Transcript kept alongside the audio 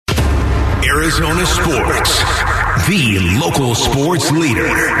Arizona sports. The local sports leader.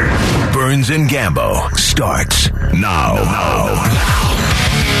 Burns and Gambo starts now.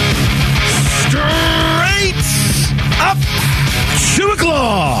 Straight up 2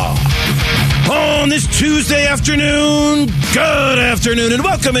 o'clock on this Tuesday afternoon. Good afternoon, and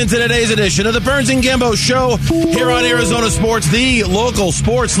welcome into today's edition of the Burns and Gambo Show here on Arizona Sports, the local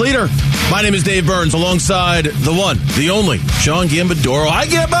sports leader. My name is Dave Burns, alongside the one, the only, Sean Gambadoro. Hi,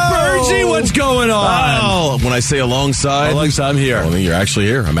 Gambo! Burnsy, what's going on? Oh, when I say alongside, I'm here. Well, I mean, you're actually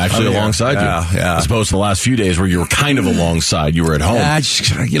here. I'm actually alongside you. Yeah. As opposed to the last few days where you were kind of alongside. You were at home.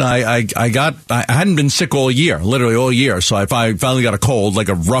 Yeah, I hadn't been sick all year, literally all year. So I finally got a cold, like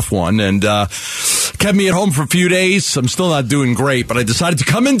a rough one, and kept me at home for a few days. I'm still not doing great, but I decided to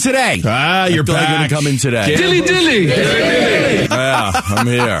come in today. You're back. I'm going to come in today. Dilly. Yeah, I'm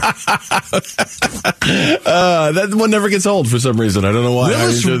here. That one never gets old for some reason. I don't know why.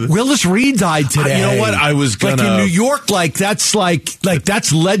 Willis Reed died today. You know what? I was gonna, like in New York, that's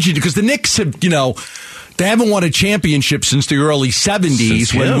legend, because the Knicks have, they haven't won a championship since the early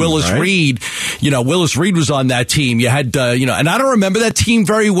 70s when Willis Reed was on that team. You had, and I don't remember that team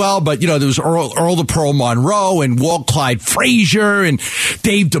very well, but, there was Earl the Pearl Monroe and Walt Clyde Frazier and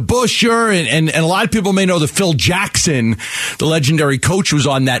Dave DeBusschere. And a lot of people may know that Phil Jackson, the legendary coach, was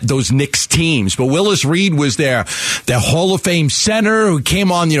on those Knicks teams. But Willis Reed was their Hall of Fame center who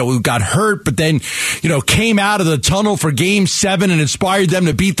came on, who got hurt, but then, came out of the tunnel for Game 7 and inspired them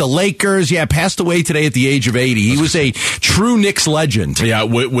to beat the Lakers. Yeah, passed away today at the age of 80. He was a true Knicks legend. Yeah,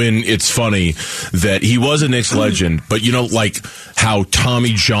 when it's funny that he was a Knicks legend, but like how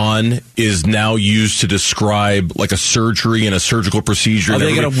Tommy John is now used to describe like a surgery and a surgical procedure. Are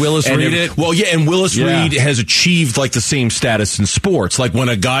they going to Willis Reed it? Well, yeah, and Willis Reed has achieved like the same status in sports. Like when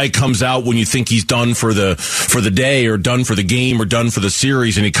a guy comes out when you think he's done for the day or done for the game or done for the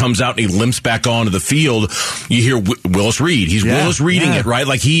series, and he comes out and he limps back onto the field, you hear Willis Reed. He's Willis Reeding it, right?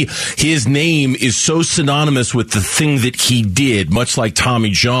 Like his name is so synonymous with the thing that he did, much like Tommy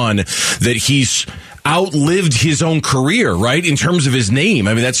John, that he's outlived his own career, right? In terms of his name.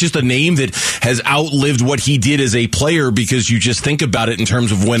 I mean, that's just a name that has outlived what he did as a player, because you just think about it in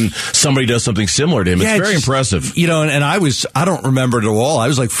terms of when somebody does something similar to him. It's very impressive. And I don't remember it at all. I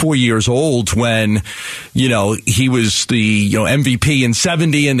was like 4 years old when, he was the, MVP in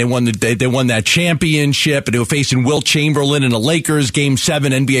 70, and they won that championship, and they were facing Wilt Chamberlain in the Lakers Game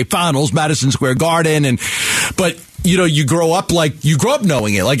 7 NBA Finals, Madison Square Garden. But you grow up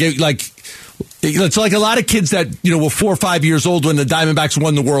knowing it. It's like a lot of kids that, were 4 or 5 years old when the Diamondbacks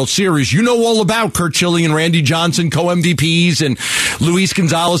won the World Series. You know all about Curt Schilling and Randy Johnson, co-MVPs, and Luis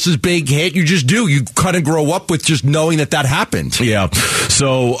Gonzalez's big hit. You just do. You kind of grow up with just knowing that happened. Yeah.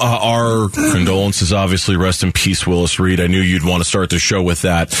 So our condolences, obviously. Rest in peace, Willis Reed. I knew you'd want to start the show with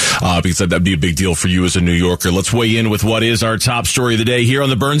that because that'd be a big deal for you as a New Yorker. Let's weigh in with what is our top story of the day here on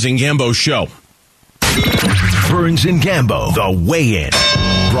the Burns and Gambo Show. Burns and Gambo, the weigh-in.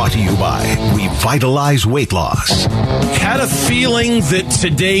 Brought to you by Revitalize Weight Loss. Had a feeling that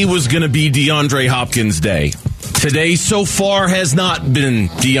today was going to be DeAndre Hopkins Day. Today so far has not been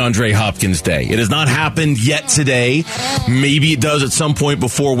DeAndre Hopkins Day. It has not happened yet today. Maybe it does at some point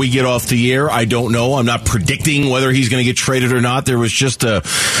before we get off the air. I don't know. I'm not predicting whether he's going to get traded or not. There was a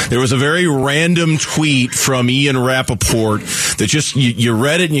very random tweet from Ian Rappaport that just, you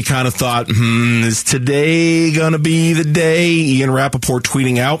read it and you kind of thought, is today going to be the day? Ian Rappaport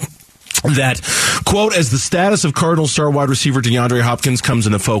tweeting out that, quote, as the status of Cardinals star wide receiver DeAndre Hopkins comes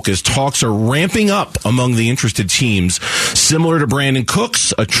into focus, talks are ramping up among the interested teams. Similar to Brandon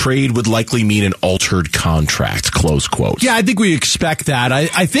Cooks, a trade would likely mean an altered contract, close quote. Yeah, I think we expect that.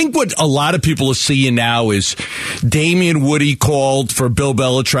 I think what a lot of people are seeing now is Damian Woody called for Bill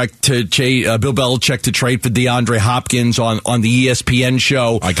Belichick to trade for DeAndre Hopkins on the ESPN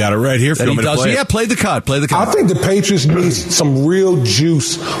show. I got it right here. That he does. Yeah, play the cut. I think the Patriots need some real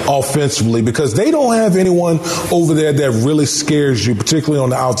juice offensively, because they don't have anyone over there that really scares you, particularly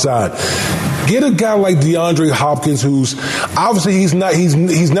on the outside. Get a guy like DeAndre Hopkins, who's obviously he's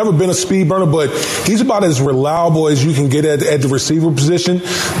never been a speed burner, but he's about as reliable as you can get at the receiver position.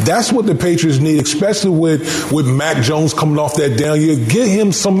 That's what the Patriots need, especially with Mac Jones coming off that down year. Get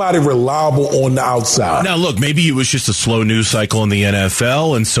him somebody reliable on the outside. Now, look, maybe it was just a slow news cycle in the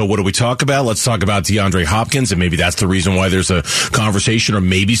NFL, and so what do we talk about? Let's talk about DeAndre Hopkins, and maybe that's the reason why there's a conversation, or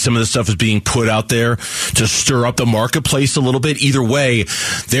maybe some of the stuff stuff is being put out there to stir up the marketplace a little bit. Either way,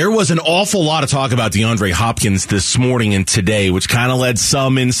 there was an awful lot of talk about DeAndre Hopkins this morning and today, which kind of led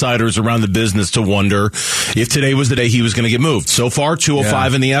some insiders around the business to wonder if today was the day he was going to get moved. So far,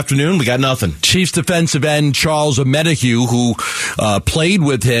 2:05 in the afternoon, we got nothing. Chiefs defensive end Charles Omenihu, who played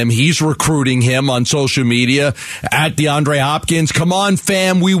with him, he's recruiting him on social media at DeAndre Hopkins. Come on,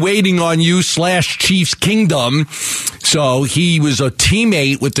 fam, we waiting on you / Chiefs Kingdom. So he was a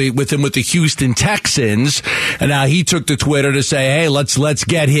teammate with the Houston Texans, and now he took to Twitter to say, hey, let's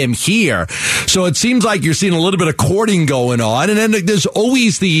get him here. So it seems like you're seeing a little bit of courting going on, and then there's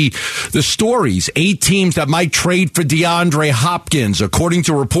always the stories. 8 teams that might trade for DeAndre Hopkins. According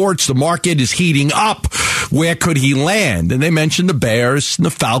to reports, the market is heating up. Where could he land? And they mentioned the Bears, and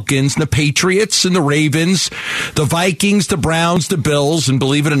the Falcons, and the Patriots, and the Ravens, the Vikings, the Browns, the Bills, and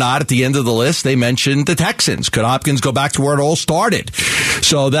believe it or not, at the end of the list, they mentioned the Texans. Could Hopkins go back to where it all started?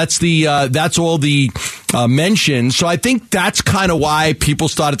 So that's all the mentioned. So I think that's kind of why people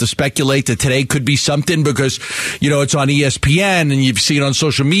started to speculate that today could be something, because, it's on ESPN and you've seen it on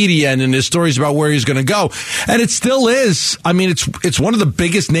social media, and then there's stories about where he's going to go. And it still is. I mean, it's one of the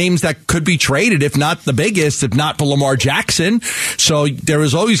biggest names that could be traded, if not the biggest, if not for Lamar Jackson. So there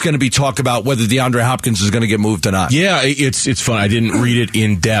is always going to be talk about whether DeAndre Hopkins is going to get moved or not. Yeah, it's fun. I didn't read it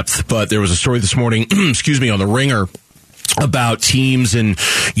in depth, but there was a story this morning, on the Ringer, about teams and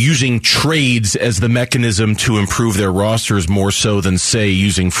using trades as the mechanism to improve their rosters more so than, say,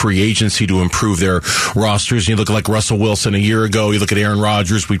 using free agency to improve their rosters. You look like Russell Wilson a year ago. You look at Aaron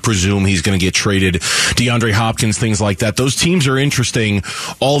Rodgers. We presume he's going to get traded. DeAndre Hopkins, things like that. Those teams are interesting.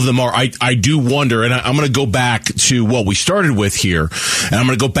 All of them are. I do wonder, and I'm going to go back to what we started with here, and I'm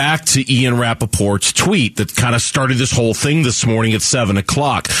going to go back to Ian Rappaport's tweet that kind of started this whole thing this morning at 7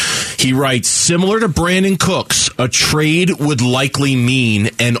 o'clock. He writes, similar to Brandon Cooks, a trade would likely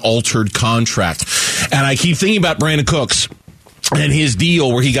mean an altered contract. And I keep thinking about Brandon Cooks and his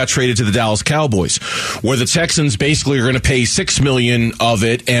deal where he got traded to the Dallas Cowboys, where the Texans basically are going to pay $6 million of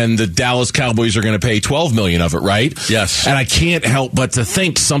it, and the Dallas Cowboys are going to pay $12 million of it, right? Yes. And I can't help but to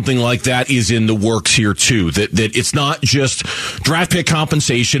think something like that is in the works here too. That it's not just draft pick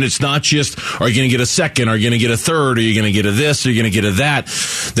compensation. It's not just, are you going to get a second? Are you going to get a third? Are you going to get a this? Are you going to get a that?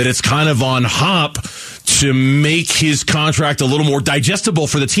 That it's kind of on Hop to make his contract a little more digestible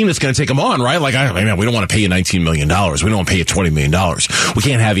for the team that's going to take him on, right? Like, we don't want to pay you $19 million. We don't want to pay you $20 million. We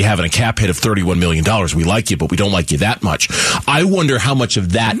can't have you having a cap hit of $31 million. We like you, but we don't like you that much. I wonder how much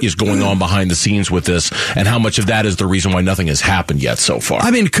of that is going on behind the scenes with this, and how much of that is the reason why nothing has happened yet so far.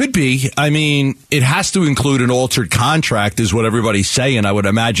 I mean, it could be. I mean, it has to include an altered contract is what everybody's saying. I would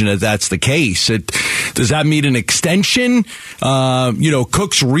imagine that that's the case. Does that mean an extension?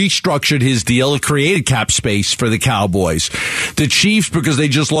 Cooks restructured his deal. It created cap space for the Cowboys. The Chiefs, because they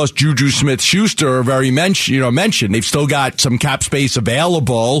just lost Juju Smith-Schuster, are very mentioned. They've still got some cap space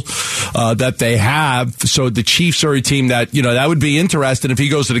available that they have. So the Chiefs are a team that, that would be interesting if he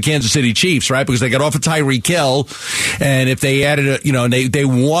goes to the Kansas City Chiefs, right? Because they got off of Tyreek Hill, and if they added they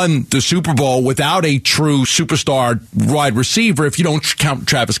won the Super Bowl without a true superstar wide receiver, if you don't count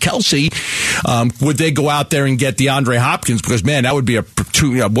Travis Kelce, would they go out there and get DeAndre Hopkins? Because, man, that would be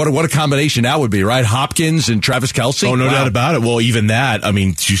what a combination that would be, right? Hopkins and Travis Kelce. Oh, no doubt about it. Well, even that, I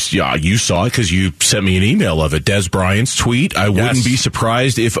mean, you saw it because you sent me an email of it. Des Bryant's tweet. I wouldn't be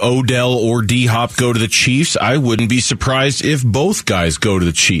surprised if Odell or D-Hop go to the Chiefs. I wouldn't be surprised if both guys go to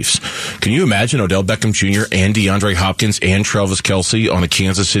the Chiefs. Can you imagine Odell Beckham Jr. and DeAndre Hopkins and Travis Kelce on the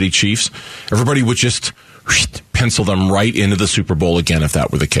Kansas City Chiefs? Everybody would just pencil them right into the Super Bowl again if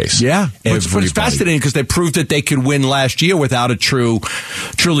that were the case. Yeah. It's fascinating because they proved that they could win last year without a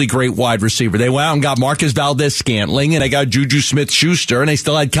truly great wide receiver. They went out and got Marcus Valdez-Scantling, and they got Juju Smith-Schuster, and they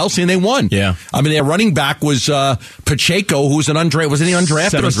still had Kelce, and they won. Yeah. I mean, their running back was Pacheco, who was wasn't he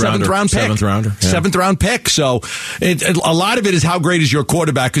undrafted? Seventh round pick. Seventh rounder. Yeah. Seventh round pick. So a lot of it is how great is your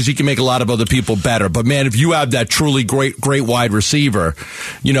quarterback, because he can make a lot of other people better. But, man, if you have that truly great wide receiver,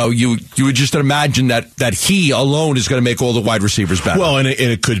 you would just imagine that he alone is going to make all the wide receivers better. Well, and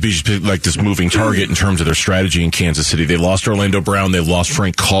it could be just like this moving target in terms of their strategy in Kansas City. They lost Orlando Brown. They lost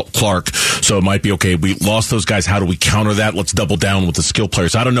Frank Clark. So it might be, okay, we lost those guys. How do we counter that? Let's double down with the skill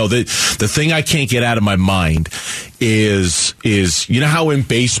players. I don't know. The thing I can't get out of my mind is how in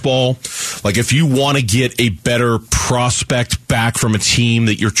baseball, like if you want to get a better prospect back from a team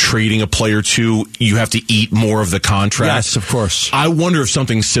that you're trading a player to, you have to eat more of the contract. Yes, of course. I wonder if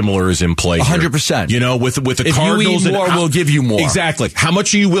something similar is in play 100%. Here. With the Cardinals. Cardinals. You eat more, we'll give you more. Exactly. How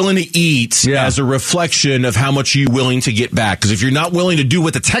much are you willing to eat as a reflection of how much are you willing to get back? Because if you're not willing to do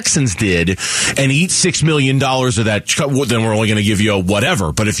what the Texans did and eat $6 million of that, then we're only going to give you a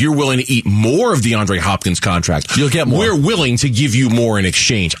whatever. But if you're willing to eat more of DeAndre Hopkins' contract, you'll get more. We're willing to give you more in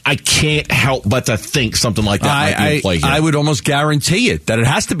exchange. I can't help but to think something like that might be in play here. I would almost guarantee it, that it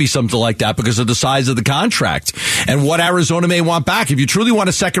has to be something like that because of the size of the contract and what Arizona may want back. If you truly want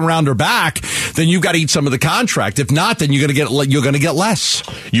a second rounder back, then you've got to eat some of the contract. If not, then you're going to get less.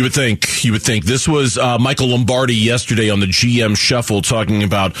 You would think. This was Michael Lombardi yesterday on the GM Shuffle talking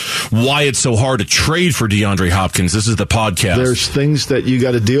about why it's so hard to trade for DeAndre Hopkins. This is the podcast. There's things that you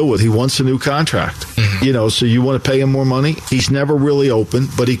got to deal with. He wants a new contract. Mm-hmm. So you want to pay him more money. He's never really open,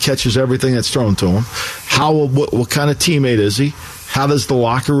 but he catches everything that's thrown to him. What kind of teammate is he? How does the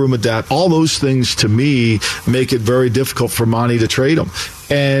locker room adapt? All those things, to me, make it very difficult for Monty to trade him.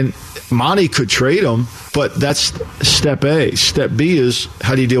 And Monty could trade him, but that's step A. Step B is,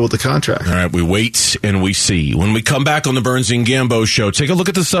 how do you deal with the contract? All right, we wait and we see. When we come back on the Burns and Gambo show, take a look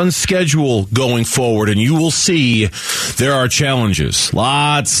at the Suns' schedule going forward, and you will see there are challenges.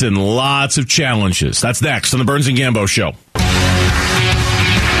 Lots and lots of challenges. That's next on the Burns and Gambo show.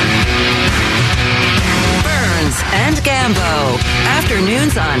 And Gambo.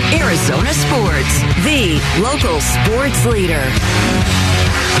 Afternoons on Arizona Sports, the local sports leader.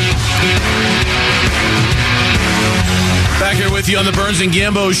 Back here with you on the Burns and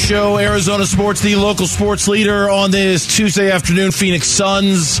Gambo show, Arizona Sports, the local sports leader on this Tuesday afternoon. Phoenix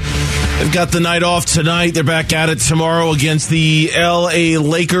Suns, they've got the night off tonight. They're back at it tomorrow against the LA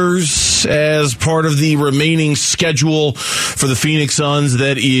Lakers as part of the remaining schedule for the Phoenix Suns.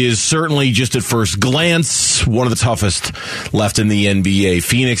 That is certainly, just at first glance, one of the toughest left in the NBA.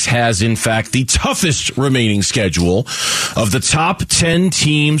 Phoenix has, in fact, the toughest remaining schedule of the top 10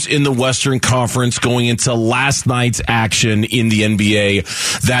 teams in the Western Conference going into last night's action in the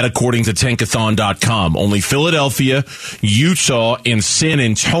NBA. That, according to Tankathon.com. Only Philadelphia, Utah, and San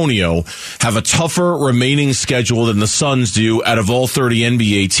Antonio have a tougher remaining schedule than the Suns do out of all 30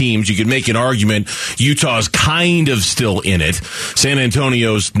 NBA teams. You could make an argument Utah's kind of still in it. San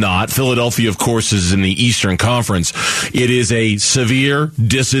Antonio's not. Philadelphia, of course, is in the Eastern Conference. It is a severe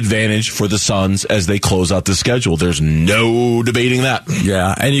disadvantage for the Suns as they close out the schedule. There's no debating that.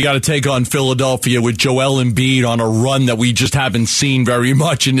 Yeah, and you got to take on Philadelphia with Joel Embiid on a run that we just haven't seen very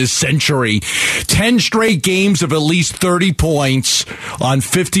much in this century. 10 straight games of at least 30 points on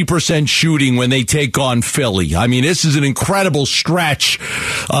 50% shooting when they take on Philly. I mean, this is an incredible stretch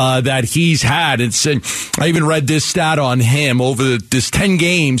that he's had. I even read this stat on him. Over this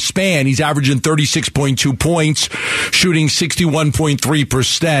 10-game span, he's averaging 36.2 points, shooting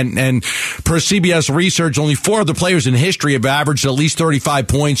 61.3%. And per CBS research, only 4 other players in history have averaged at least 35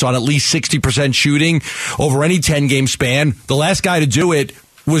 points on at least 60% shooting over any 10-game span. The last guy to do it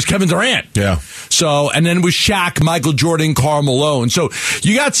was Kevin Durant. Yeah. So, and then it was Shaq, Michael Jordan, Karl Malone. So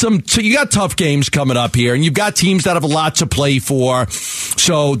you got tough games coming up here, and you've got teams that have a lot to play for.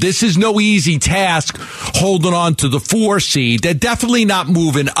 So this is no easy task holding on to the 4 seed. They're definitely not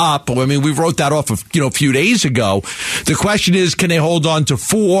moving up. I mean, we wrote that off a few days ago. The question is, can they hold on to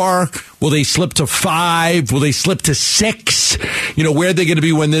 4? Will they slip to 5? Will they slip to 6? Where are they going to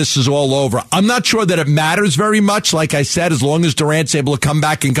be when this is all over? I'm not sure that it matters very much, like I said, as long as Durant's able to come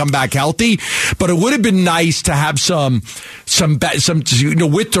back healthy. But it would have been nice to have some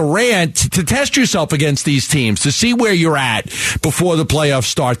with Durant to test yourself against these teams, to see where you're at before the playoffs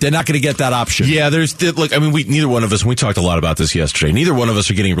start. They're not going to get that option. Yeah, neither one of us, and we talked a lot about this yesterday, neither one of us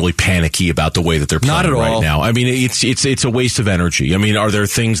are getting really panicky about the way that they're playing not at right all. now. I mean, it's a waste of energy. I mean, are there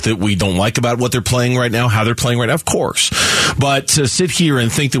things that we don't like about what they're playing right now, how they're playing right now? Of course. But to sit here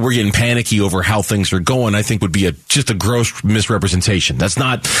and think that we're getting panicky over how things are going, I think would be just a gross misrepresentation. That's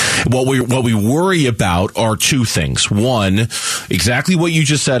not what we worry about. Are 2 things. One, exactly what you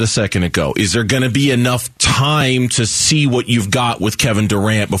just said a second ago. Is there going to be enough time to see what you've got with Kevin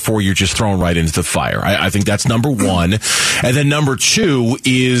Durant before you're just thrown right into the fire? I think that's number 1. And then number 2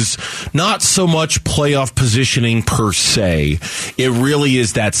 is not so much playoff positioning per se. It really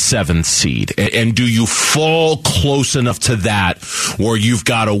is that 7th seed. And do you fall close enough to that where you've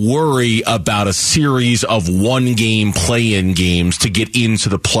got to worry about a series of 1-game play-in games to get into into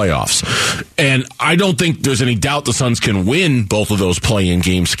the playoffs. And I don't think there's any doubt the Suns can win both of those play-in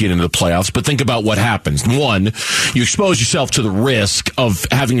games to get into the playoffs, but think about what happens. One, you expose yourself to the risk of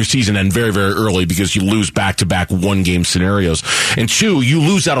having your season end very, very early because you lose back-to-back one-game scenarios. And two, you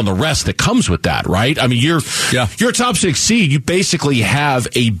lose out on the rest that comes with that, right? I mean, you're a top 6 seed. You basically have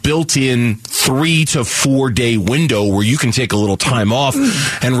a built-in 3 to 4 day window where you can take a little time off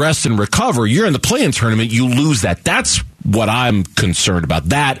and rest and recover. You're in the play-in tournament, you lose that. That's what I'm concerned about.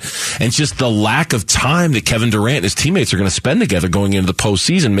 That and just the lack of time that Kevin Durant and his teammates are going to spend together going into the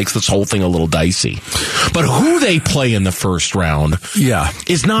postseason makes this whole thing a little dicey. But who they play in the first round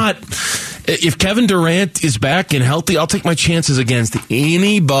is not... If Kevin Durant is back and healthy, I'll take my chances against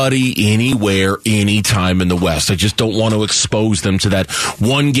anybody, anywhere, anytime in the West. I just don't want to expose them to that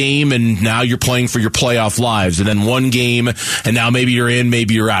one game and now you're playing for your playoff lives, and then one game and now maybe you're in,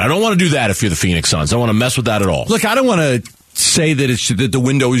 maybe you're out. I don't want to do that if you're the Phoenix Suns. I don't want to mess with that at all. Look, I don't want to say that the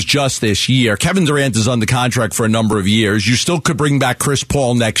window is just this year. Kevin Durant is on the contract for a number of years. You still could bring back Chris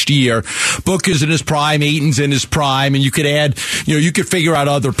Paul next year. Booker's in his prime, Ayton's in his prime, and you could add, you could figure out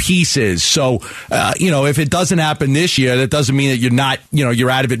other pieces. So, if it doesn't happen this year, that doesn't mean that you're not, you're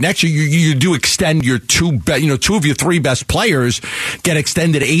out of it next year. You do extend your two of your 3 best players get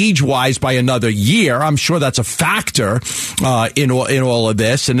extended age-wise by another year. I'm sure that's a factor in all of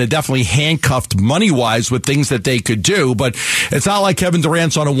this, and they're definitely handcuffed money-wise with things that they could do, but it's not like Kevin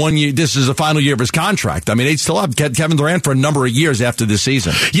Durant's on a 1 year. This is the final year of his contract. I mean, they'd still have Kevin Durant for a number of years after this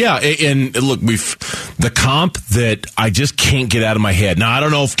season. Yeah, and look, the comp that I just can't get out of my head. Now, I don't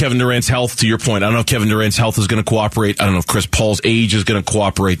know if Kevin Durant's health, to your point, I don't know if Kevin Durant's health is going to cooperate. I don't know if Chris Paul's age is going to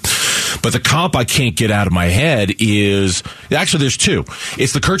cooperate. But the comp I can't get out of my head is, actually, there's 2.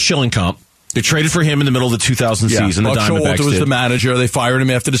 It's the Kurt Schilling comp. They traded for him in the middle of the 2000 season. The Diamondbacks was the manager. They fired him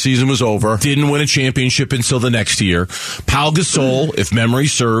after the season was over. Didn't win a championship until the next year. Pau Gasol, if memory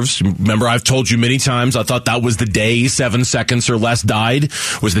serves, remember I've told you many times, I thought that was the day 7 seconds or less died,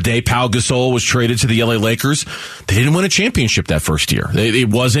 was the day Pau Gasol was traded to the LA Lakers. They didn't win a championship that first year. It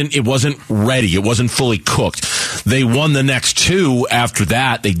wasn't ready. It wasn't fully cooked. They won the next 2 after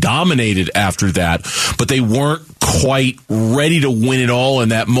that. They dominated after that, but they weren't quite ready to win it all in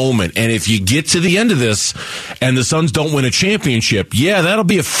that moment. And if you get to the end of this and the Suns don't win a championship, that'll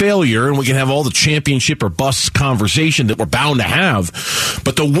be a failure, and we can have all the championship or bust conversation that we're bound to have.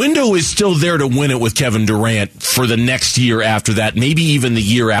 But the window is still there to win it with Kevin Durant for the next year after that, maybe even the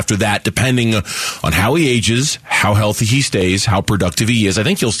year after that, depending on how he ages, how healthy he stays, how productive he is. I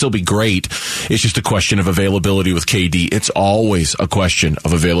think he'll still be great. It's just a question of availability with KD. It's always a question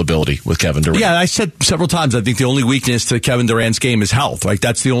of availability with Kevin Durant. Yeah, I said several times, I think the only weakness to Kevin Durant's game is health. Like,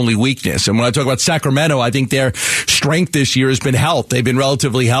 that's the only weakness. And when I talk about Sacramento, I think their strength this year has been health. They've been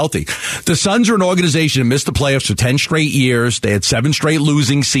relatively healthy. The Suns are an organization that missed the playoffs for 10 straight years. They had 7 straight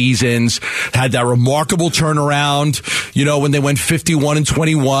losing seasons, had that remarkable turnaround, when they went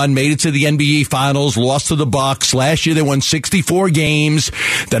 51-21, made it to the NBA Finals, lost to the Bucks. Last year they won 64 games.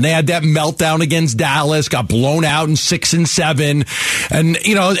 Then they had that meltdown against Dallas, got blown out in 6 and 7.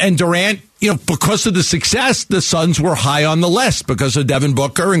 And Durant, because of the success, the Suns were high on the list because of Devin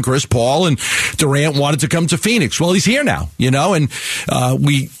Booker and Chris Paul, and Durant wanted to come to Phoenix. Well, he's here now, and for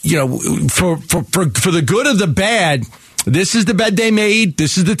the good or the bad, this is the bed they made.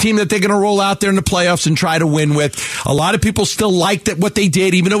 This is the team that they're going to roll out there in the playoffs and try to win with. A lot of people still like what they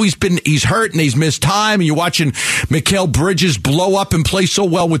did, even though he's hurt and he's missed time. And you're watching Mikal Bridges blow up and play so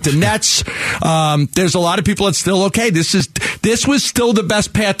well with the Nets. There's a lot of people that's still okay. This was still the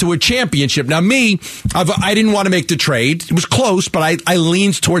best path to a championship. Now, I didn't want to make the trade. It was close, but I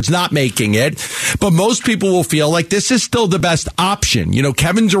leaned towards not making it. But most people will feel like this is still the best option.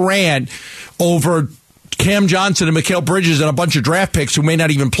 Kevin Durant over Cam Johnson and Mikal Bridges and a bunch of draft picks who may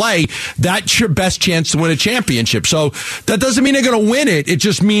not even play, that's your best chance to win a championship. So that doesn't mean they're going to win it. It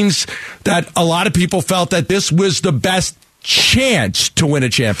just means that a lot of people felt that this was the best chance to win a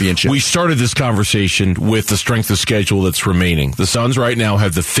championship. We started this conversation with the strength of schedule that's remaining. The Suns right now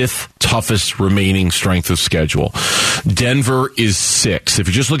have the 5th toughest remaining strength of schedule. Denver is 6. If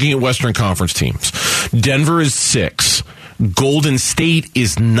you're just looking at Western Conference teams, Denver is 6. Golden State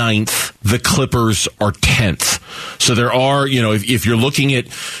is 9th. The Clippers are 10th. So there are, if you're looking at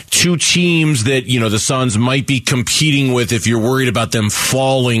 2 teams that, the Suns might be competing with, if you're worried about them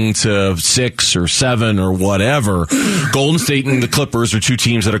falling to 6 or 7 or whatever, Golden State and the Clippers are 2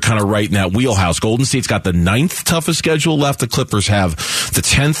 teams that are kind of right in that wheelhouse. Golden State's got the 9th toughest schedule left. The Clippers have the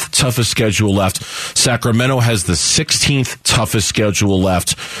 10th toughest schedule left. Sacramento has the 16th toughest schedule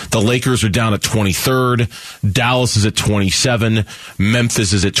left. The Lakers are down at 23rd. Dallas is at 27.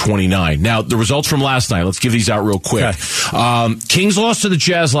 Memphis is at 29. Now, the results from last night, let's give these out out real quick. Okay. Kings lost to the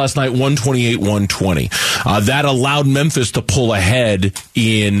Jazz last night, 128-120. That allowed Memphis to pull ahead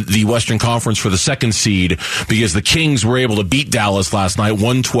in the Western Conference for the second seed because the Kings were able to beat Dallas last night,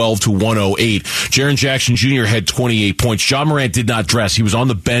 112-108. Jaren Jackson Jr. had 28 points. Ja Morant did not dress. He was on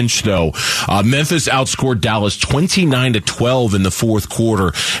the bench, though. Memphis outscored Dallas 29-12 in the fourth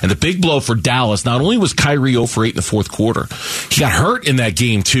quarter. And the big blow for Dallas, not only was Kyrie 0 for 8 in the fourth quarter, he got hurt in that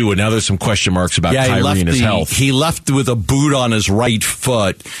game, too, and now there's some question marks about Kyrie and his health. He left with a boot on his right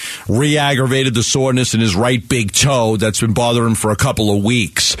foot, re-aggravated the soreness in his right big toe that's been bothering him for a couple of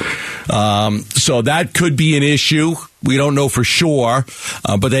weeks. So that could be an issue. We don't know for sure,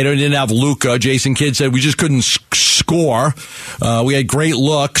 but they didn't have Luka. Jason Kidd said we just couldn't score. We had great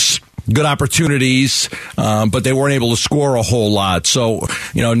looks, good opportunities, but they weren't able to score a whole lot. So,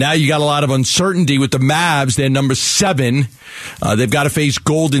 now you got a lot of uncertainty with the Mavs. They're number 7. They've got to face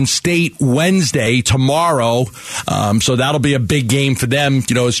Golden State Wednesday, tomorrow. So that'll be a big game for them,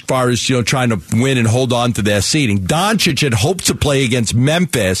 as far as, trying to win and hold on to their seeding. Doncic had hoped to play against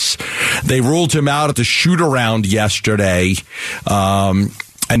Memphis. They ruled him out at the shoot-around yesterday.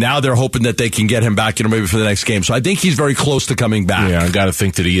 And now they're hoping that they can get him back, maybe for the next game. So I think he's very close to coming back. Yeah, I got to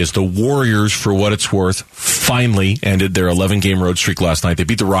think that he is. The Warriors, for what it's worth, finally ended their 11-game road streak last night. They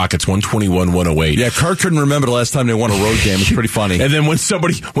beat the Rockets 121-108. Yeah, Kirk couldn't remember the last time they won a road game. It's pretty funny. And then when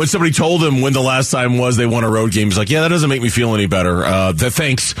somebody told him when the last time was they won a road game, he's like, yeah, that doesn't make me feel any better.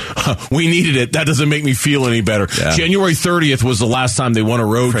 Thanks. We needed it. That doesn't make me feel any better. Yeah. January 30th was the last time they won a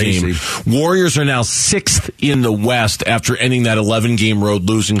road game. Warriors are now 6th in the West after ending that 11-game road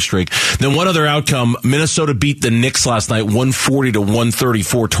losing streak. Then one other outcome, Minnesota beat the Knicks last night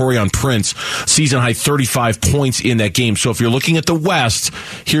 140-134. Taurean Prince, season high 35 points in that game. So if you're looking at the West,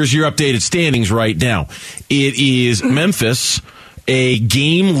 here's your updated standings right now. It is Memphis, a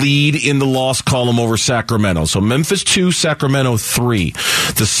game lead in the loss column over Sacramento. So Memphis 2, Sacramento 3.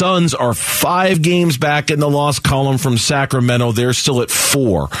 The Suns are 5 games back in the loss column from Sacramento. They're still at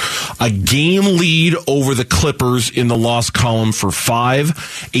 4. A game lead over the Clippers in the loss column for 5.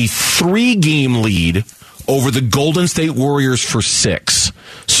 A 3-game lead over the Golden State Warriors for 6.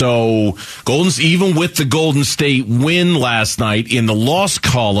 So, even with the Golden State win last night in the loss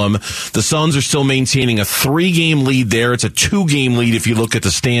column, the Suns are still maintaining a 3-game lead there. It's a 2-game lead if you look at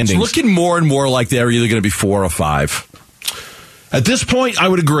the standings. It's looking more and more like they're either going to be 4 or 5. At this point, I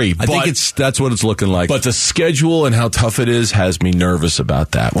would agree. I think that's what it's looking like. But the schedule and how tough it is has me nervous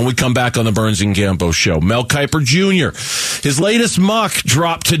about that. When we come back on the Burns and Gambo show, Mel Kiper Jr., his latest mock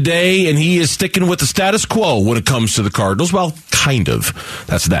dropped today, and he is sticking with the status quo when it comes to the Cardinals. Well, kind of.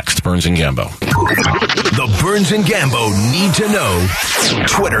 That's next, Burns and Gambo. The Burns and Gambo Need to Know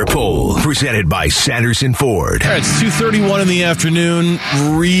Twitter poll, presented by Sanderson Ford. All right, it's 2:31 in the afternoon.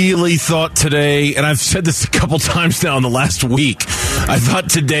 Really thought today, and I've said this a couple times now in the last week, I thought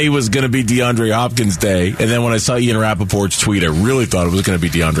today was going to be DeAndre Hopkins Day, and then when I saw Ian Rappaport's tweet, I really thought it was going to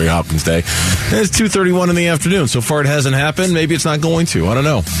be DeAndre Hopkins Day. And it's 2:31 in the afternoon. So far, it hasn't happened. Maybe it's not going to. I don't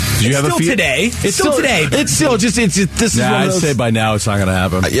know. Did you have a feel? Today. It's still today. It's still just this is. I'd say by now it's not going to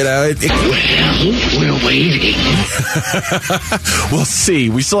happen. We're waiting. We'll see.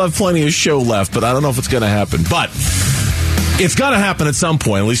 We still have plenty of show left, but I don't know if it's going to happen. But it's got to happen at some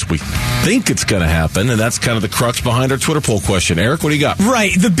point. At least we think it's going to happen, and that's kind of the crux behind our Twitter poll question. Eric, what do you got?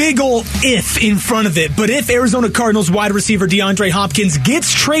 Right, the big ol' if in front of it. But if Arizona Cardinals wide receiver DeAndre Hopkins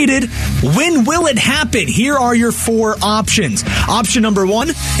gets traded, when will it happen? Here are your 4 options. Option number 1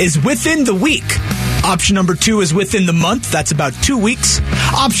 is within the week. Option number 2 is within the month. That's about 2 weeks.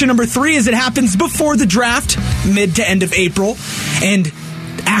 Option number 3 is it happens before the draft, mid to end of April. And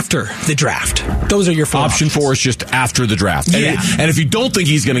after the draft. Those are your 4 Option options. 4 is just after the draft. Yeah. And if you don't think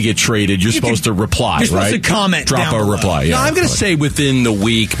he's going to get traded, you're supposed to reply, you're supposed right? to comment Drop down a below. reply. No, I'm going to say within the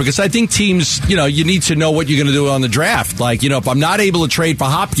week, because I think teams, you need to know what you're going to do on the draft. Like, if I'm not able to trade for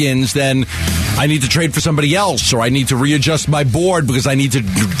Hopkins, then I need to trade for somebody else, or I need to readjust my board because I need to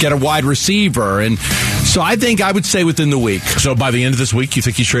get a wide receiver. And so I think I would say within the week. So by the end of this week, you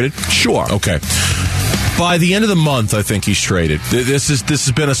think he's traded? Sure. Okay. By the end of the month, I think he's traded. This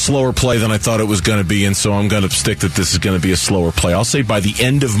has been a slower play than I thought it was going to be, and so I'm going to stick that this is going to be a slower play. I'll say by the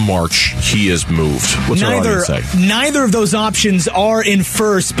end of March, he is moved. What's our audience say? Neither of those options are in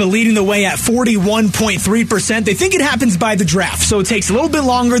first, but leading the way at 41.3%. They think it happens by the draft, so it takes a little bit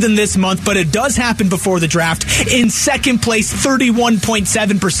longer than this month, but it does happen before the draft. In second place,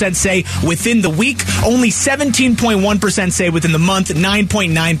 31.7% say within the week. Only 17.1% say within the month.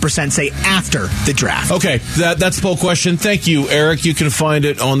 9.9% say after the draft. Okay. Okay, that's the poll question. Thank you, Eric. You can find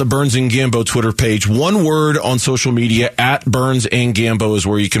it on the Burns and Gambo Twitter page. One word on social media, at Burns and Gambo is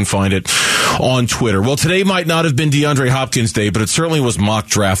where you can find it on Twitter. Well, today might not have been DeAndre Hopkins Day, but it certainly was mock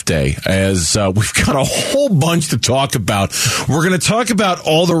draft day, as we've got a whole bunch to talk about. We're going to talk about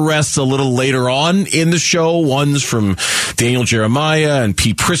all the rest a little later on in the show. One's from Daniel Jeremiah and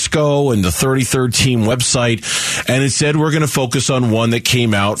Pete Prisco and the 33rd Team website. And instead, we're going to focus on one that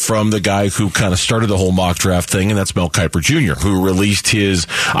came out from the guy who kind of started the whole mock draft thing, and that's Mel Kiper Jr., who released his,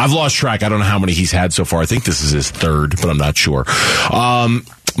 I've lost track, I don't know how many he's had so far. I think this is his third, but I'm not sure.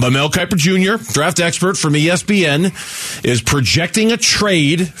 But Mel Kiper Jr., draft expert from ESPN, is projecting a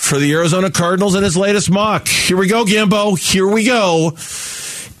trade for the Arizona Cardinals in his latest mock. Here we go, Gambo. Here we go.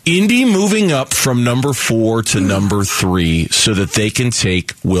 Indy moving up from number 4 to number 3 so that they can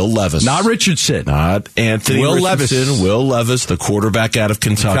take Will Levis. Not Richardson. Not Anthony Richardson. Will Levis, the quarterback out of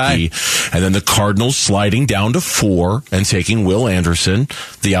Kentucky. Okay. And then the Cardinals sliding down to 4 and taking Will Anderson,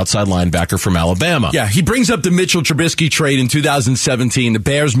 the outside linebacker from Alabama. Yeah, he brings up the Mitchell Trubisky trade in 2017. The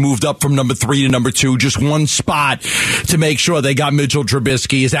Bears moved up from number 3 to number 2, just one spot to make sure they got Mitchell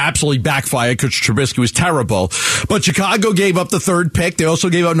Trubisky. It's absolutely backfired because Trubisky was terrible. But Chicago gave up the 3rd pick. They also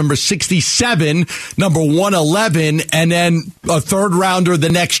gave up number 67, number 111, and then a 3rd rounder the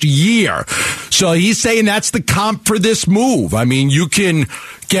next year. So he's saying that's the comp for this move. I mean, you can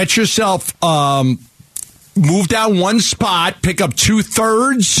get yourself move down one spot, pick up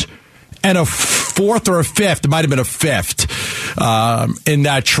 2/3 and a 4th or a 5th. It might have been a 5th in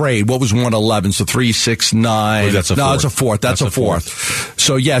that trade. What was 111? So 3, 6, 9. Oh, that's a 4th. No, it's a 4th. That's a 4th.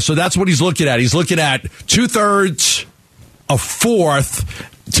 So yeah, so that's what he's looking at. He's looking at 2/3, a 4th.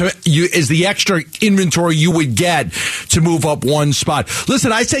 Is the extra inventory you would get to move up one spot.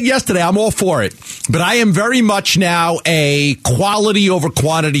 Listen, I said yesterday I'm all for it, but I am very much now a quality over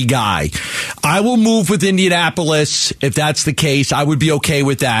quantity guy. I will move with Indianapolis if that's the case. I would be okay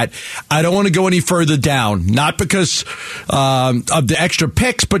with that. I don't want to go any further down, not because of the extra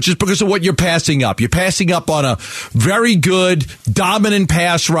picks, but just because of what you're passing up. You're passing up on a very good, dominant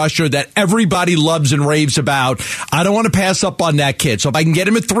pass rusher that everybody loves and raves about. I don't want to pass up on that kid. So if I can get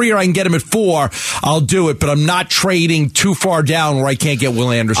him at 3 or I can get him at 4, I'll do it, but I'm not trading too far down where I can't get Will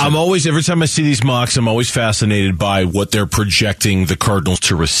Anderson. Every time I see these mocks, I'm always fascinated by what they're projecting the Cardinals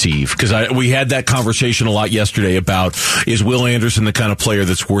to receive, because we had that conversation a lot yesterday about, is Will Anderson the kind of player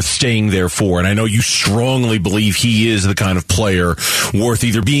that's worth staying there for? And I know you strongly believe he is the kind of player worth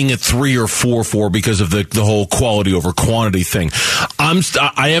either being at 3 or 4 for, because of the whole quality over quantity thing.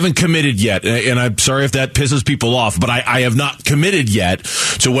 I haven't committed yet, and I'm sorry if that pisses people off, but I have not committed yet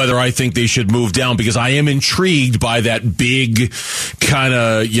to whether I think they should move down, because I am intrigued by that big kind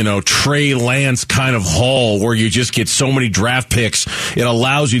of, Trey Lance kind of haul where you just get so many draft picks. It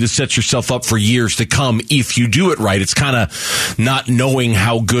allows you to set yourself up for years to come if you do it right. It's kind of not knowing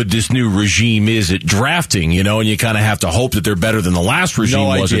how good this new regime is at drafting, and you kind of have to hope that they're better than the last regime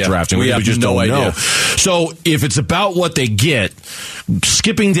was at drafting. We just don't know. So if it's about what they get,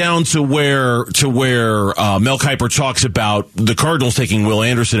 skipping down to where Mel Kiper talks about the Cardinals taking Will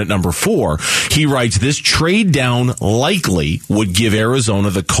Anderson at number 4, he writes, this trade down likely would give Arizona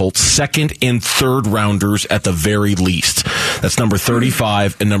the Colts 2nd and 3rd rounders at the very least. That's number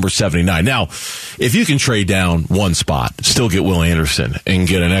 35 and number 79. Now, if you can trade down one spot, still get Will Anderson and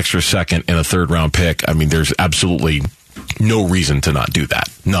get an extra 2nd and a 3rd round pick, I mean, there's absolutely no reason to not do that.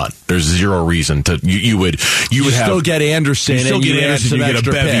 None. There's zero reason to. You would still get Anderson. You still get Anderson. You get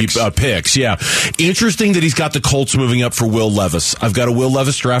a bevy picks. Yeah. Interesting that he's got the Colts moving up for Will Levis. I've got a Will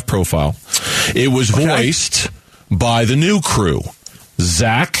Levis draft profile. It was voiced by the new crew: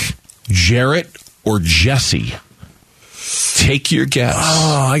 Zach, Jarrett, or Jesse. Take your guess.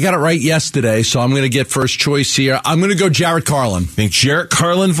 Oh, I got it right yesterday, so I'm going to get first choice here. I'm going to go Jarrett Carlin. Think Jarrett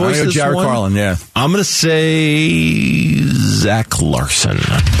Carlin voices this Jarrett Carlin, yeah. I'm going to say Zach Larson.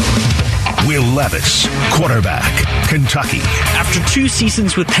 Will Levis, quarterback, Kentucky. After 2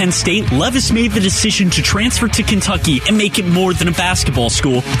 seasons with Penn State, Levis made the decision to transfer to Kentucky and make it more than a basketball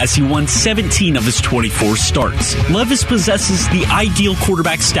school, as he won 17 of his 24 starts. Levis possesses the ideal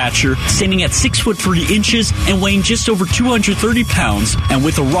quarterback stature, standing at 6 foot 3 inches and weighing just over 230 pounds, and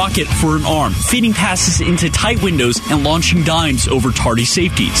with a rocket for an arm, feeding passes into tight windows and launching dimes over tardy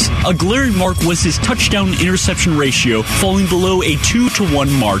safeties. A glaring mark was his touchdown-interception ratio, falling below a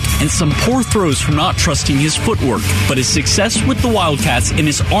 2-to-1 mark, and some poor poor throws from not trusting his footwork, but his success with the Wildcats and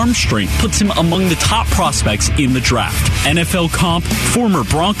his arm strength puts him among the top prospects in the draft. NFL comp, former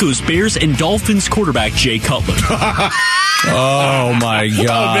Broncos, Bears, and Dolphins quarterback Jay Cutler. Oh, my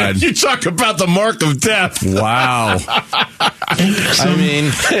God. Man, you talk about the mark of death. Wow. I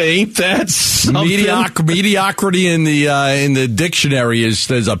mean, ain't that something? Mediocrity in the dictionary is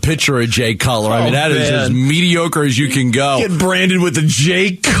there's a picture of Jay Cutler. I mean, that is as mediocre as you can go. Get branded with the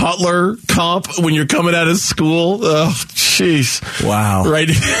Jay Cutler comp when you're coming out of school. Oh, jeez. Wow. Right.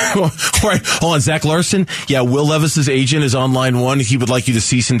 Right. Hold on, Zach Larson. Yeah, Will Levis's agent is on line one. He would like you to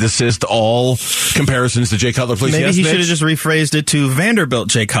cease and desist all comparisons to Jay Cutler. Please. Maybe yes, he Mitch? should have just rephrased it to Vanderbilt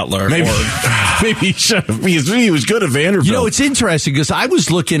Jay Cutler. Maybe he should have. He was good at Vanderbilt. You know, it's interesting because I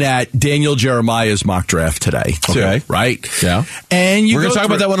was looking at Daniel Jeremiah's mock draft today, too, okay. right? Yeah. And we're going to talk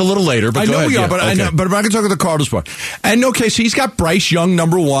about that one a little later. But I know go ahead. we are, yeah. but okay. I know, but I'm not going to talk about the Cardinals part. And okay, so he's got Bryce Young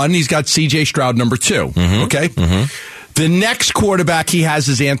number 1. He's got C.J. Stroud number 2. Mm-hmm. Okay. Mm-hmm. The next quarterback he has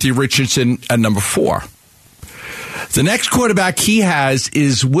is Anthony Richardson at number 4. The next quarterback he has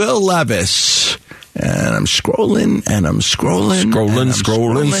is Will Levis. And I'm scrolling.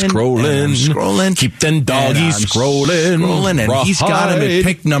 Keep them doggies scrolling. And he's got him at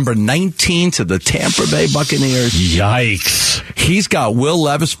pick number 19 to the Tampa Bay Buccaneers. Yikes. He's got Will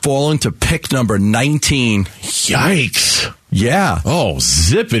Levis falling to pick number 19. Yikes. Yeah. Oh,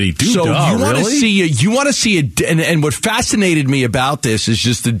 zippity doo. So you want to see it, and what fascinated me about this is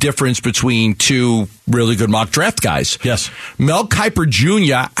just the difference between two really good mock draft guys. Yes. Mel Kiper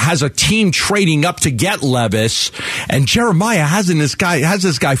Jr. has a team trading up to get Levis, and Jeremiah has this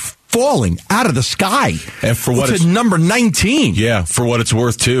guy falling out of the sky. And for what it's number 19. Yeah, for what it's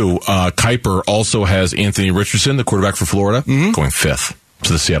worth too, Kiper also has Anthony Richardson, the quarterback for Florida, going 5th.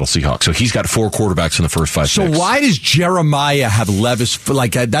 To the Seattle Seahawks. So he's got 4 quarterbacks in the first 5 So picks. why does Jeremiah have Levis?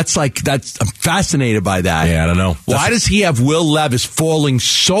 That's I'm fascinated by that. Yeah, I don't know. Why does he have Will Levis falling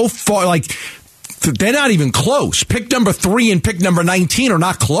so far? They're not even close. Pick number 3 and pick number 19 are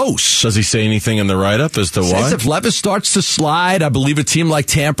not close. Does he say anything in the write-up as to why? Says if Levis starts to slide, I believe a team like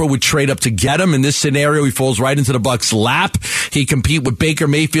Tampa would trade up to get him. In this scenario, he falls right into the Bucs' lap. He compete with Baker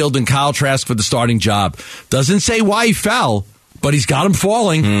Mayfield and Kyle Trask for the starting job. Doesn't say why he fell, but he's got him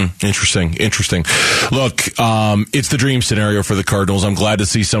falling. Interesting. Look, it's the dream scenario for the Cardinals. I'm glad to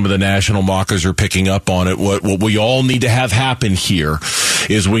see some of the national mockers are picking up on it. What we all need to have happen here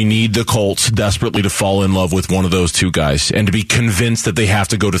is we need the Colts desperately to fall in love with one of those two guys and to be convinced that they have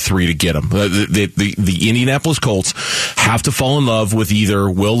to go to 3 to get him. The Indianapolis Colts have to fall in love with either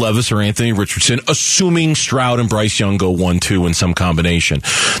Will Levis or Anthony Richardson, assuming Stroud and Bryce Young go 1-2 in some combination.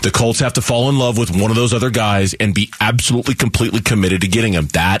 The Colts have to fall in love with one of those other guys and be absolutely completely committed to getting him.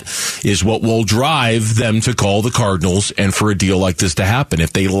 That is what will drive them to call the Cardinals and for a deal like this to happen.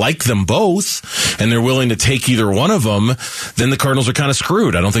 If they like them both and they're willing to take either one of them, then the Cardinals are kind of screwed.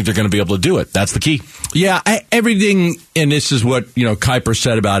 I don't think they're going to be able to do it. That's the key. Yeah, everything, and this is what Kiper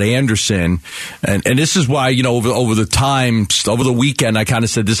said about Anderson, and this is why over the weekend I kind of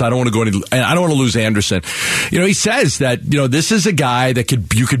said this. I don't want to lose Anderson. He says that this is a guy that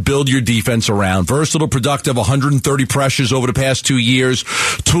you could build your defense around. Versatile, productive, 130 pressures over the past 2 years,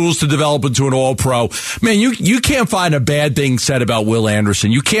 tools to develop into an all-pro. Man, you can't find a bad thing said about Will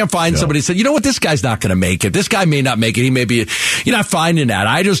Anderson. You can't find somebody who said, you know what, this guy's not going to make it. This guy may not make it. He may be. You're not finding that.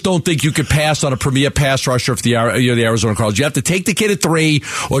 I just don't think you could pass on a premier pass rusher if you're the Arizona Cardinals. You have to take the kid at 3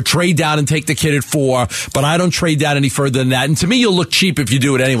 or trade down and take the kid at 4, but I don't trade down any further than that. And to me, you'll look cheap if you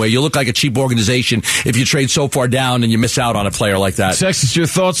do it anyway. You look like a cheap organization if you trade so far down and you miss out on a player like that. Text us your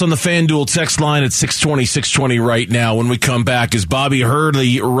thoughts on the FanDuel text line at 620 right now. When we come back, is Bobby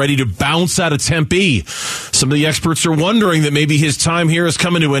Hurley ready to bounce out of Tempe? Some of the experts are wondering that maybe his time here is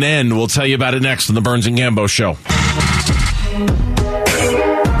coming to an end. We'll tell you about it next on the Burns and Gambo Show.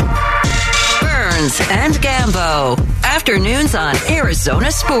 Burns and Gambo. Afternoons on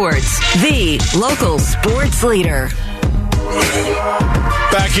Arizona Sports, the local sports leader.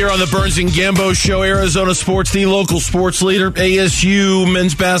 Back here on the Burns and Gambo Show, Arizona Sports, the local sports leader. ASU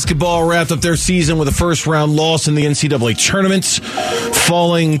men's basketball wrapped up their season with a first-round loss in the NCAA tournament,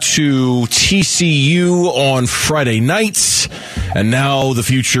 falling to TCU on Friday nights. And now the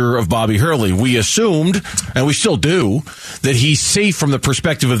future of Bobby Hurley. We assumed, and we still do, that he's safe from the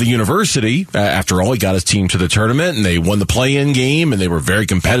perspective of the university. After all, he got his team to the tournament, and they won the play-in game, and they were very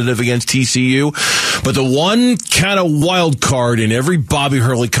competitive against TCU. But the one kind of wild card in every Bobby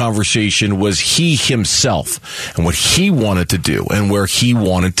Hurley conversation was he himself and what he wanted to do and where he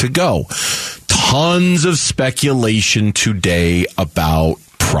wanted to go. Tons of speculation today about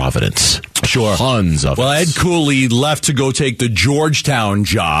Providence. Sure. Tons of Well, Ed Cooley left to go take the Georgetown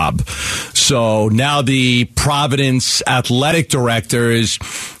job. So now the Providence athletic director is,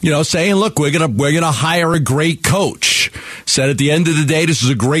 saying, look, we're gonna hire a great coach. Said at the end of the day, this is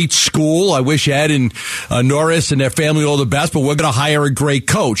a great school. I wish Ed and Norris and their family all the best, but we're gonna hire a great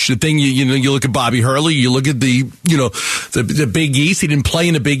coach. The thing, you look at Bobby Hurley, you look at the Big East. He didn't play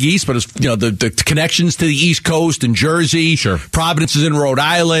in the Big East, but the connections to the East Coast and Jersey. Sure. Providence is in Rhode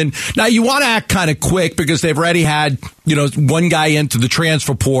Island. Now you want to act kind of quick because they've already had, one guy into the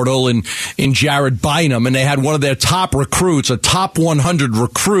transfer portal in Jared Bynum, and they had one of their top recruits, a top 100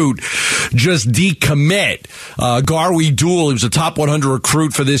 recruit, just decommit. Garwi Duel, he was a top 100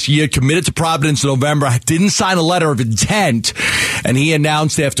 recruit for this year, committed to Providence in November, didn't sign a letter of intent, and he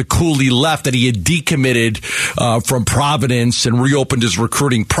announced after Cooley left that he had decommitted from Providence and reopened his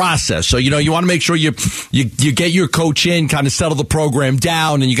recruiting process. So, you want to make sure you get your coach in, kind of settle the program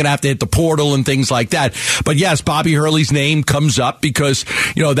down, and you're going to have to hit the portal and things like that. But yes, Bobby Hurley's name comes up because,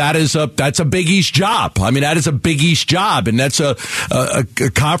 that's a Big East job. I mean, that is a Big East job, and that's a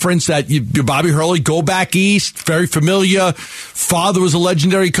conference that Bobby Hurley, go back east, very familiar. Father was a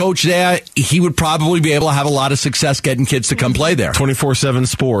legendary coach there. He would probably be able to have a lot of success getting kids to come play there. 24/7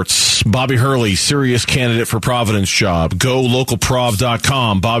 Sports. Bobby Hurley, serious candidate for Providence job. Go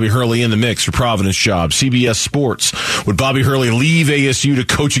localprov.com. Bobby Hurley in the mix for Providence job. CBS Sports. Would Bobby Hurley leave ASU to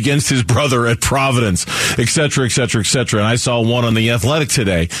coach against his brother at Providence? Et cetera, et cetera, et cetera. And I saw one on The Athletic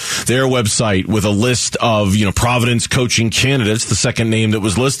today, their website, with a list of, Providence coaching candidates. The second name that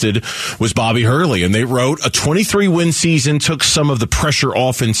was listed was Bobby Hurley. And they wrote, a 23-win season took some of the pressure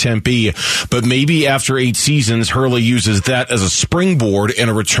off in Tempe, but maybe after 8 seasons, Hurley uses that as a springboard and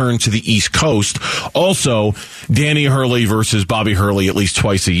a return to the East Coast. Also, Danny Hurley versus Bobby Hurley at least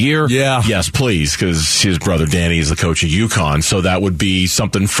twice a year. Yeah. Yes, please, because his brother Danny is the coach of UConn, so that would be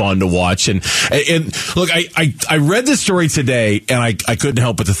something fun to watch. And look, I read this story today, and I couldn't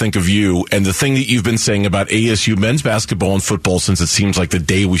help but to think of you and the thing that you've been saying about ASU men's basketball and football since it seems like the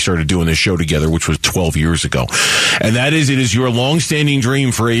day we started doing this show together, which was 12 years ago. And that is, it is your long-standing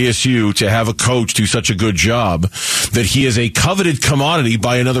dream for ASU to have a coach do such a good job that he is a coveted commodity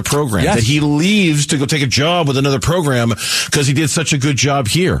by another program. Yes. That he leaves to go take a job with another program because he did such a good job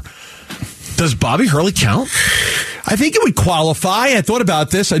here. Does Bobby Hurley count? I think it would qualify. I thought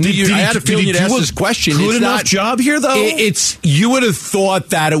about this. I had a feeling you'd ask this question. Good enough job here, though? You would have thought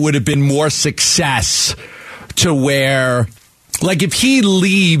that it would have been more success to where, like, if he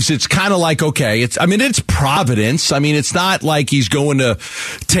leaves, it's kind of like, okay, it's Providence. I mean, it's not like he's going to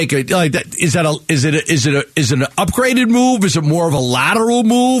take is it an upgraded move? Is it more of a lateral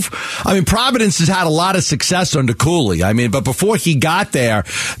move? I mean, Providence has had a lot of success under Cooley. I mean, but before he got there,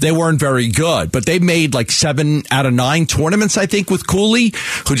 they weren't very good. But they made like 7 out of 9 tournaments, I think, with Cooley,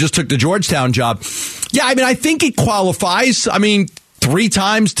 who just took the Georgetown job. Yeah, I mean, I think it qualifies. I mean, 3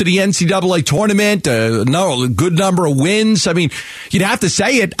 times to the NCAA tournament, a good number of wins. I mean, you'd have to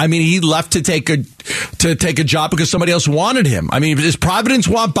say it. I mean, he left to take a job because somebody else wanted him. I mean, does Providence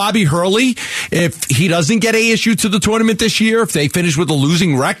want Bobby Hurley if he doesn't get ASU to the tournament this year? If they finish with a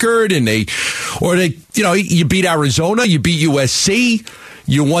losing record and you beat Arizona, you beat USC,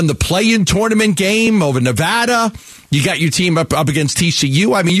 you won the play-in tournament game over Nevada. You got your team up against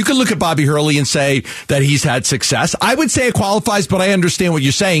TCU. I mean, you can look at Bobby Hurley and say that he's had success. I would say it qualifies, but I understand what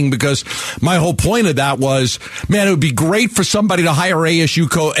you're saying because my whole point of that was, man, it would be great for somebody to hire ASU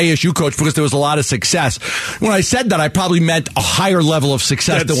coach because there was a lot of success. When I said that, I probably meant a higher level of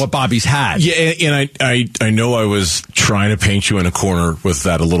success than what Bobby's had. Yeah, and I know I was trying to paint you in a corner with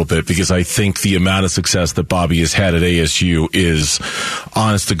that a little bit because I think the amount of success that Bobby has had at ASU is,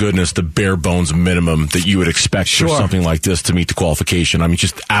 honest to goodness, the bare bones minimum that you would expect for something like this to meet the qualification. I mean,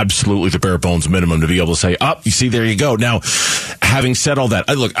 just absolutely the bare bones minimum to be able to say, you see, there you go. Now, having said all that,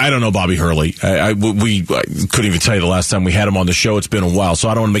 look, I don't know Bobby Hurley. We couldn't even tell you the last time we had him on the show. It's been a while, so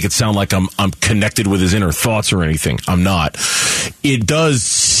I don't want to make it sound like I'm connected with his inner thoughts or anything. I'm not. It does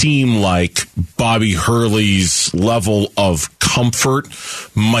seem like Bobby Hurley's level of comfort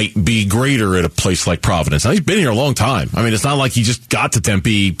might be greater at a place like Providence. Now, he's been here a long time. I mean, it's not like he just got to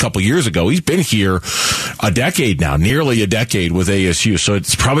Tempe a couple years ago. He's been here a decade now, nearly a decade with ASU. So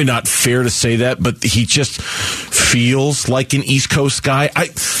it's probably not fair to say that, but he just feels like an East Coast guy.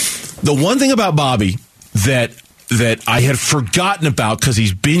 The one thing about Bobby that I had forgotten about because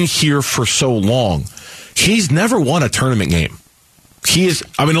he's been here for so long, he's never won a tournament game. He is,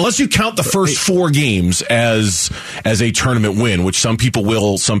 I mean, unless you count the first 4 games as a tournament win, which some people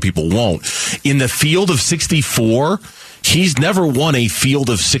will, some people won't. In the field of 64, He's never won a field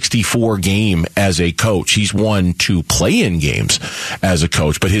of 64 game as a coach. He's won 2 play-in games as a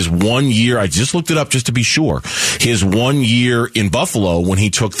coach. But his 1 year, I just looked it up just to be sure, his 1 year in Buffalo when he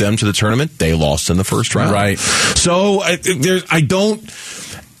took them to the tournament, they lost in the first round. Right. So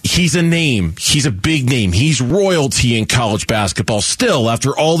he's a name. He's a big name. He's royalty in college basketball still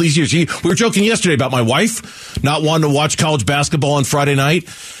after all these years. We were joking yesterday about my wife not wanting to watch college basketball on Friday night.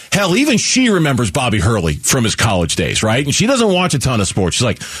 Hell, even she remembers Bobby Hurley from his college days, right? And she doesn't watch a ton of sports. She's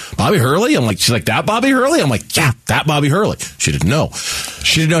like, Bobby Hurley? She's like, that Bobby Hurley? I'm like, yeah, that Bobby Hurley. She didn't know.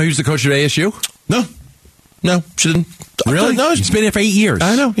 She didn't know he was the coach of ASU? No, she didn't. Really? No, she's been there for 8 years.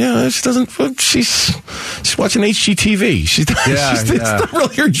 I know. Yeah, she doesn't. She's watching HGTV. It's not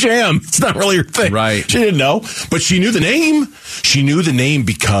really her jam. It's not really her thing. Right. She didn't know, but she knew the name. She knew the name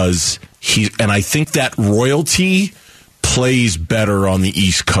because and I think that royalty plays better on the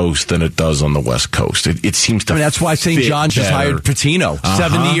East Coast than it does on the West Coast. It seems to. That's why St. John's just hired Pitino,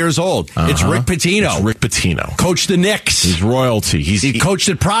 70 years old. It's Rick Pitino. It's Rick Pitino. Coached the Knicks. He's royalty. He coached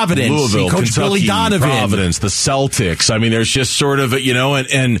at Providence. Louisville, he coached Kentucky, Billy Donovan. Providence, the Celtics. I mean, there's just sort of,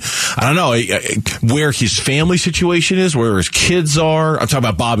 and I don't know where his family situation is, where his kids are. I'm talking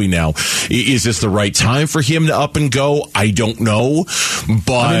about Bobby now. Is this the right time for him to up and go? I don't know.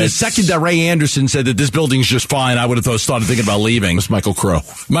 But the second that Ray Anderson said that this building's just fine, I would have started thinking about leaving. It's Michael Crow.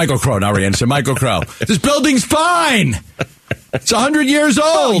 Michael Crow, not Ray Anderson. Michael Crow. This building's fine. It's 100 years old.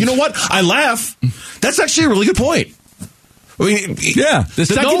 Oh, you know what? I laugh. That's actually a really good point. I mean, yeah.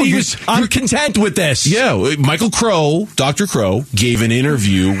 I'm content with this. Yeah. Michael Crow, Dr. Crow, gave an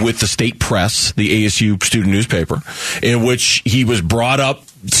interview with the State Press, the ASU student newspaper, in which he was brought up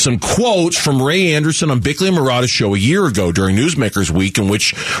some quotes from Ray Anderson on Bickley and Murata's show a year ago during Newsmakers Week, in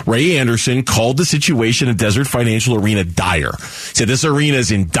which Ray Anderson called the situation at Desert Financial Arena dire. He said this arena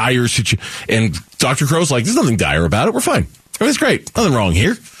is in dire situation. And Dr. Crow's like, there's nothing dire about it. We're fine. Everything's great. Nothing wrong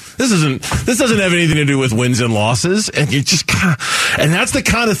here. This doesn't have anything to do with wins and losses. And you just and that's the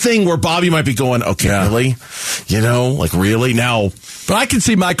kind of thing where Bobby might be going, okay, really? Really? Now. But I can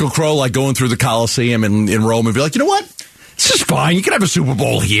see Michael Crow going through the Coliseum in Rome and be like, you know what? This is fine. You can have a Super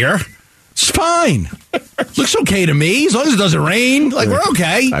Bowl here. It's fine. Looks okay to me, as long as it doesn't rain. We're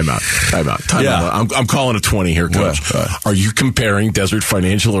okay. Time out. I'm calling a 20 here, Coach. Are you comparing Desert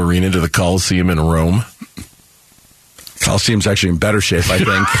Financial Arena to the Coliseum in Rome? Coliseum's actually in better shape, I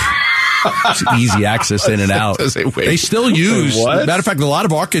think. It's easy access in and out. They still use, matter of fact, a lot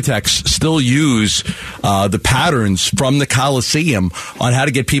of architects still use the patterns from the Coliseum on how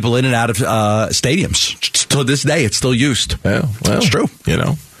to get people in and out of stadiums. To this day, it's still used. Well, it's true.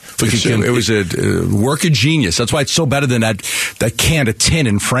 It was a work of genius. That's why it's so better than that can of tin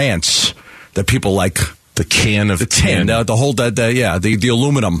in France that people like. The can of the tin. The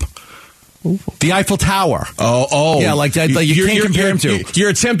aluminum. The Eiffel Tower. Oh. Yeah, like that. You can't compare him to.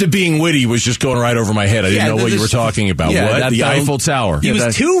 Your attempt at being witty was just going right over my head. I didn't know what you were talking about. What? The Eiffel Tower. He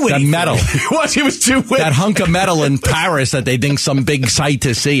was too witty. That metal. He was too witty. That hunk of metal in Paris that they think some big sight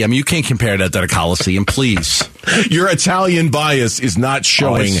to see. I mean, you can't compare that to the Coliseum, please. Your Italian bias is not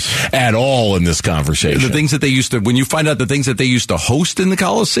showing at all in this conversation. The things that they used to, when you find out the things that they used to host in the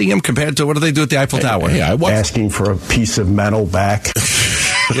Coliseum compared to what do they do at the Eiffel Tower? Asking for a piece of metal back.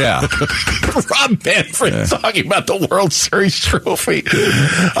 Yeah. Rob Manfred talking about the World Series trophy.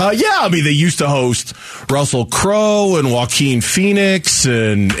 They used to host Russell Crowe and Joaquin Phoenix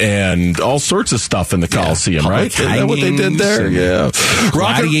and all sorts of stuff in the Coliseum, right? Isn't that what they did there? Yeah.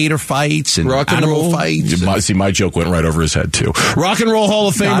 Gladiator fights and animal fights. My joke went right over his head, too. Rock and Roll Hall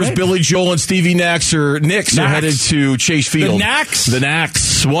of Famers Billy Joel and Stevie Nicks are headed to Chase Field. The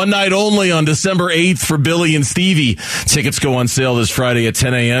Knacks. One night only on December 8th for Billy and Stevie. Tickets go on sale this Friday at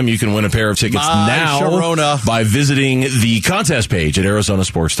 10 a.m. You can win a pair of tickets now by visiting the contest page at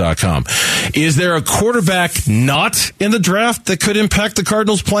ArizonaSports.com. Is there a quarterback not in the draft that could impact the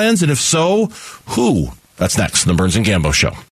Cardinals' plans? And if so, who? That's next on the Burns and Gambo Show.